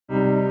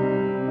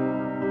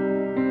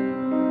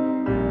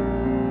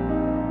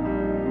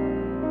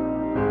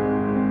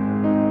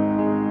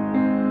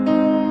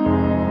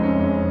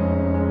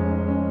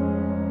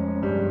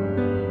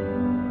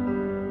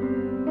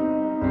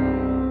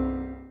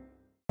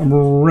I'm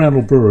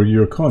Randall Burg,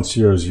 your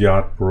concierge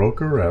yacht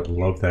broker at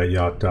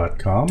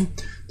lovethatyacht.com.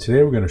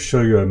 Today we're going to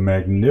show you a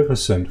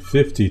magnificent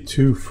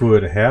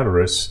 52-foot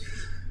Hatteras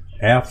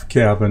Aft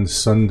cabin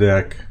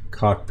Sundeck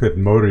cockpit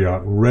motor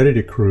yacht ready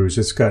to cruise.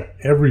 It's got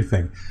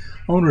everything.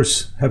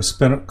 Owners have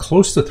spent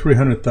close to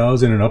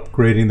 $300,000 in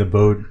upgrading the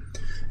boat,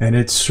 and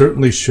it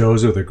certainly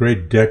shows with a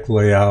great deck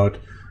layout,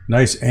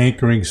 nice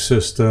anchoring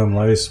system,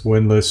 nice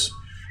windlass.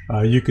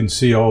 You can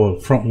see all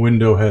the front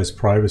window has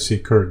privacy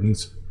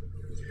curtains.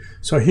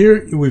 So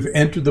here we've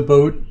entered the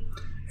boat,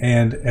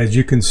 and as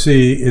you can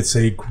see, it's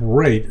a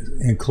great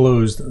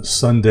enclosed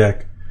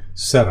sundeck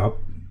setup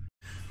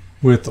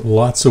with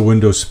lots of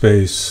window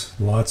space,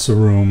 lots of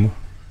room.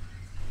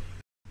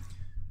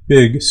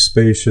 Big,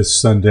 spacious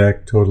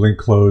sundeck, totally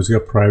enclosed,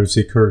 got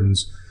privacy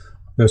curtains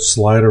that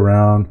slide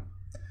around.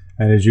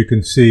 And as you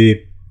can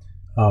see,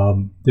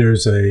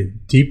 there's a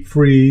deep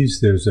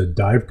freeze, there's a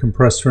dive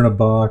compressor in a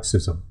box,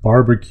 there's a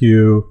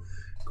barbecue,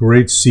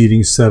 great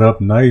seating setup,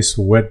 nice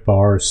wet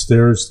bar,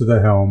 stairs to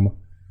the helm.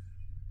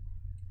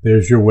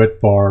 There's your wet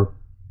bar.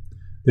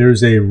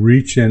 There's a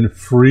reach-in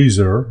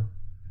freezer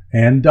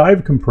and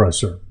dive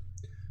compressor.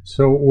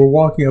 So we're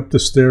walking up the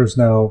stairs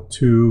now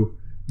to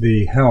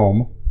the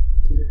helm,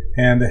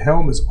 and the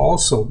helm is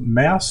also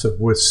massive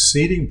with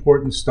seating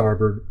port and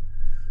starboard,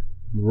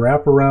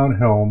 wraparound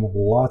helm,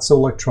 lots of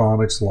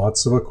electronics,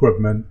 lots of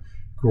equipment,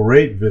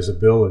 great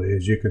visibility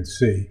as you can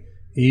see,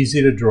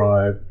 easy to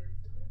drive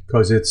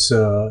because it's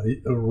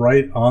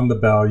right on the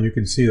bow. You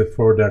can see the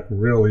foredeck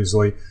real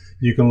easily.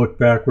 You can look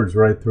backwards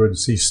right through it and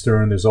see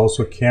stern. There's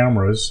also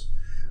cameras.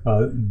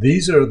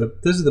 This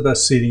is the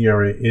best seating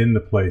area in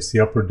the place, the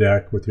upper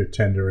deck with your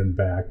tender and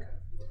back.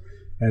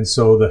 And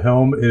so the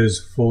helm is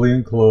fully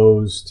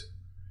enclosed,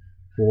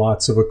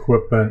 lots of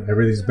equipment,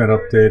 everything's been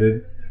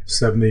updated,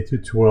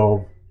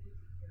 7212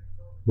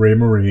 Ray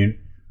Marine.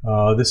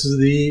 This is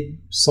the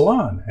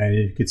salon, and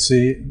you can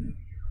see,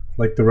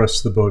 like the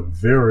rest of the boat,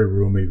 very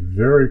roomy,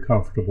 very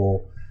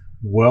comfortable,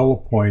 well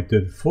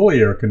appointed,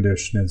 fully air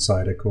conditioned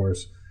inside, of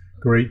course.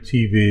 Great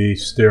TV,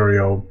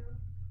 stereo.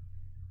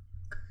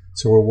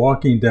 So we're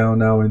walking down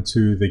now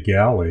into the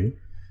galley,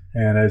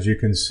 and as you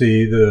can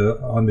see,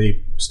 on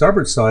the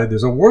starboard side,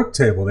 there's a work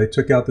table. They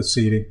took out the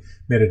seating,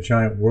 made a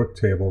giant work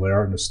table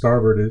there, and the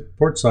starboard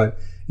port side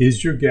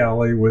is your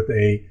galley with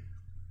a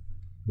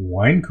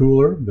wine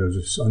cooler.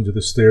 There's under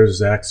the stairs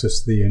is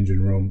access to the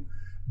engine room.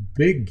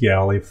 Big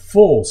galley,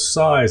 full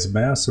size,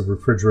 massive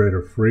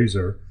refrigerator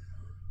freezer.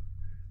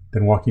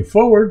 Then walking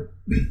forward,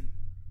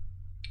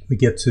 we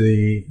get to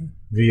the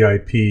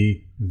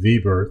VIP V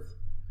berth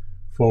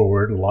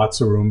forward, lots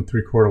of room,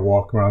 3/4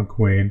 walk around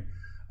queen,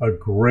 a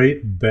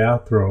great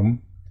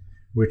bathroom,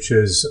 which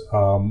is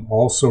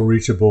also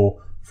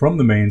reachable from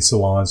the main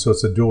salon. So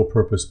it's a dual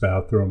purpose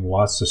bathroom,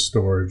 lots of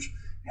storage,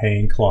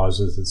 hanging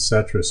closets,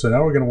 etc. So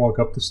now we're going to walk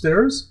up the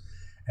stairs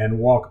and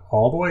walk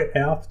all the way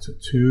aft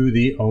to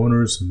the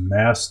owner's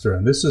master.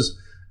 And this is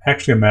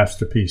actually a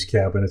masterpiece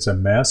cabin. It's a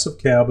massive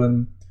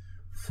cabin,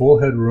 full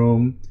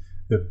headroom.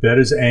 The bed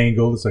is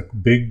angled. It's like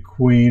big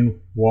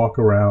queen walk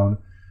around,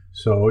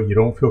 so you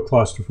don't feel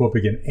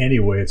claustrophobic in any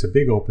way. It's a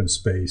big open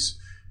space.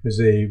 There's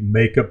a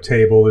makeup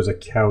table. There's a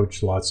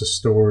couch, lots of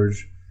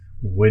storage,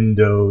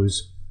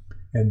 windows,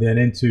 and then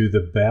into the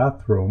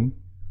bathroom.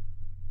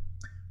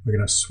 We're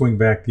going to swing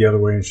back the other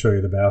way and show you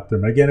the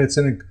bathroom. Again, it's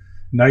in a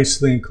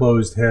nicely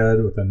enclosed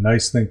head with a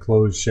nicely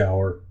enclosed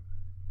shower.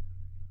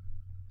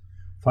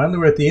 Finally,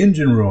 we're at the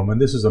engine room,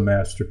 and this is a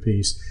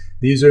masterpiece.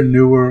 These are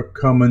newer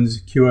Cummins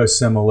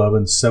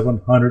QSM11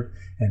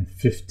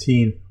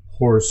 715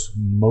 horse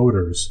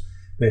motors.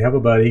 They have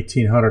about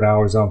 1,800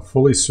 hours on,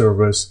 fully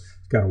serviced.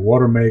 It's got a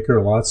water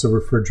maker, lots of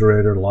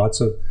refrigerator,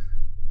 lots of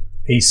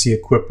AC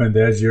equipment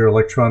as your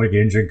electronic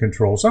engine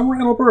controls. I'm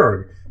Randall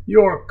Burg,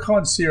 your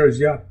concierge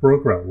yacht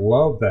broker at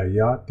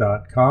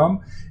lovethatyacht.com.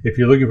 If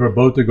you're looking for a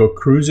boat to go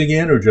cruising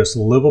in or just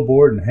live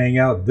aboard and hang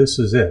out, this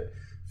is it.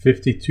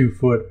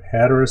 52-foot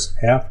Hatteras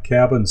Aft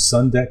cabin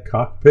Sundeck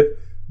cockpit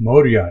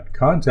motor yacht.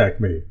 Contact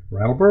me,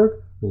 Randall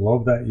Burg,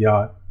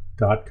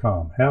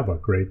 lovethatyacht.com. Have a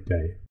great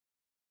day.